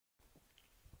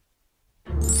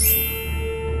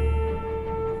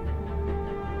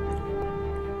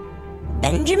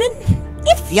Benjamin?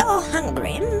 If you're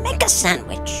hungry, make a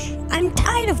sandwich. I'm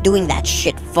tired of doing that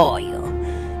shit for you.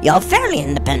 You're a fairly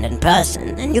independent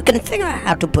person, and you can figure out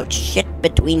how to put shit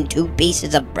between two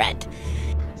pieces of bread.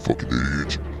 Fucking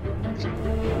idiot.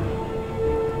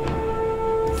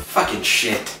 Fucking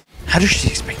shit. How does she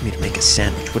expect me to make a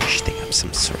sandwich? What does she think? I'm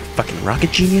some sort of fucking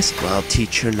rocket genius? Well, I'll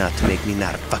teach her not to make me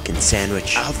not a fucking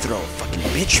sandwich. I'll throw a fucking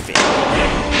bitch fit.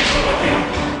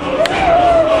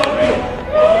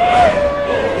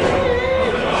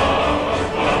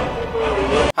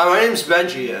 Hi, my name's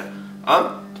Benji.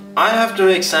 I have to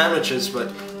make sandwiches,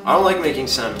 but I don't like making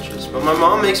sandwiches. But my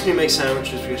mom makes me make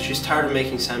sandwiches because she's tired of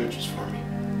making sandwiches for me.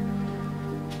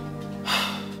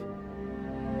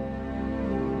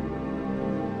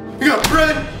 We got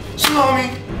bread, salami,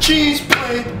 cheese,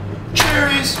 plain,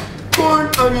 cherries,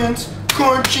 corn, onions,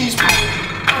 corn, cheese, plain,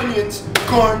 onions,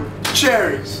 corn,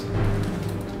 cherries.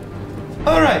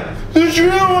 Alright, what you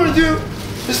really want to do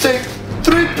is take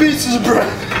 3 pieces of bread.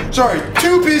 Sorry,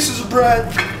 2 pieces of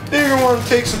bread. Then you're going to want to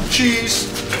take some cheese.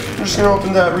 I'm just going to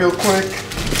open that real quick.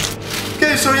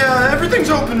 Okay, so yeah, everything's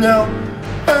open now.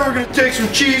 And we're going to take some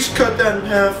cheese, cut that in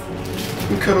half.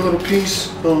 And cut a little piece.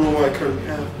 I don't know why I cut it in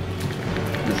half.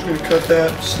 I'm just going to cut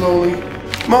that slowly.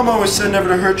 Mom always said never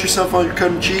to hurt yourself while you're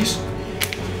cutting cheese.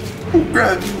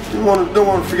 Grab, don't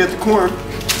want to forget the corn.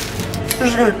 I'm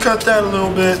just going to cut that a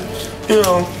little bit. You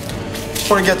know,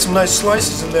 want to get some nice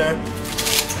slices in there.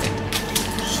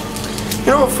 You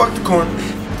know what, fuck the corn.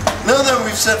 Now that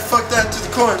we've said fuck that to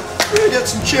the corn, we're gonna get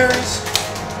some cherries.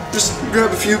 Just grab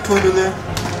a few, put them in there.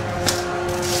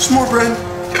 Some more bread.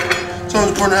 It's always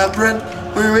important to have bread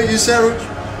when you're making a sandwich.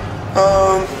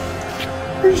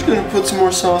 We're just gonna put some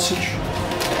more sausage.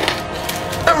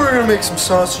 And we're gonna make some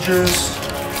sausages.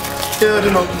 Yeah, I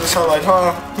didn't open this highlight,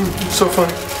 huh? It's so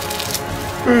funny.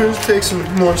 We're gonna take some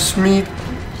more meat.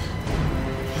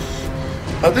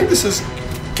 I think this is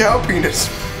cow penis.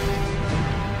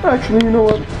 Actually, you know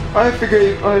what? I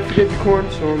forgave the corn,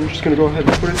 so I'm just gonna go ahead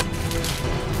and put it.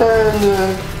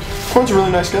 And corn's a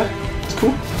really nice guy. It's cool.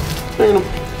 I'm gonna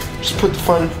just put the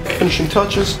final finishing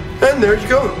touches. And there you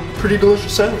go. Pretty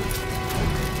delicious sandwich.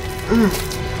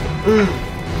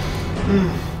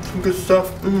 Good stuff.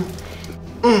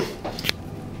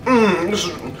 This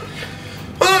is. I'm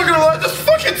not gonna lie. This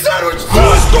fucking sandwich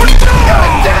sucks.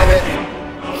 God damn it.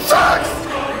 Sucks.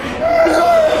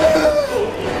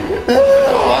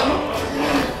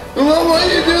 Mom, why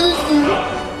you do this to me?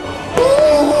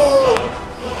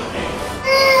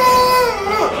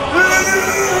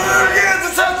 Yeah,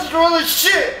 this house is really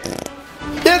shit!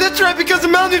 Yeah, that's right, because of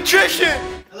malnutrition!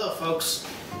 Hello, folks.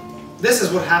 This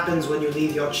is what happens when you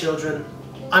leave your children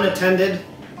unattended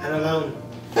and alone.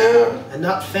 And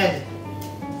not fed.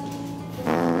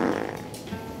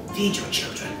 Feed your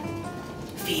children.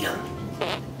 Feed them.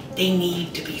 They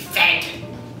need to be fed.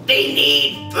 They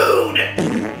need food!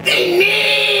 They need!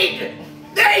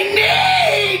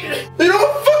 You know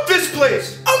what? Fuck this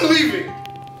place! I'm leaving!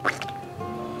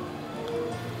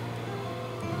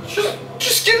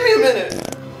 Just give me a minute.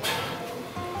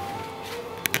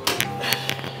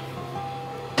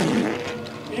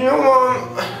 You know, Mom,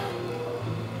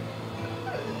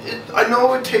 I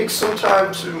know it takes some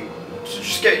time to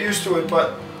just get used to it,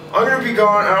 but I'm gonna be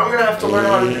gone and I'm gonna have to learn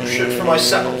how to do shit for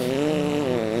myself.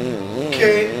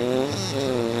 Okay?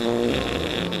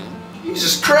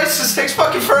 Jesus Christ, this takes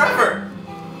fucking forever!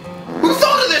 Who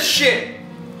thought of this shit?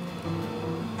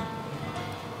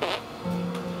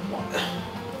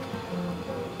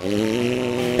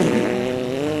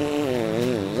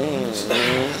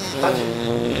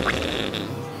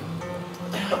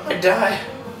 I die.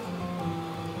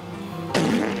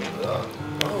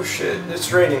 Oh shit,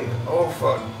 it's raining. Oh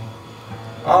fuck.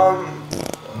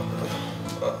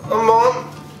 Mom?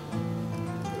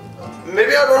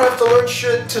 Maybe I don't have to learn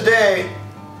shit today.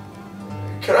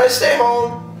 Can I stay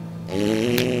home?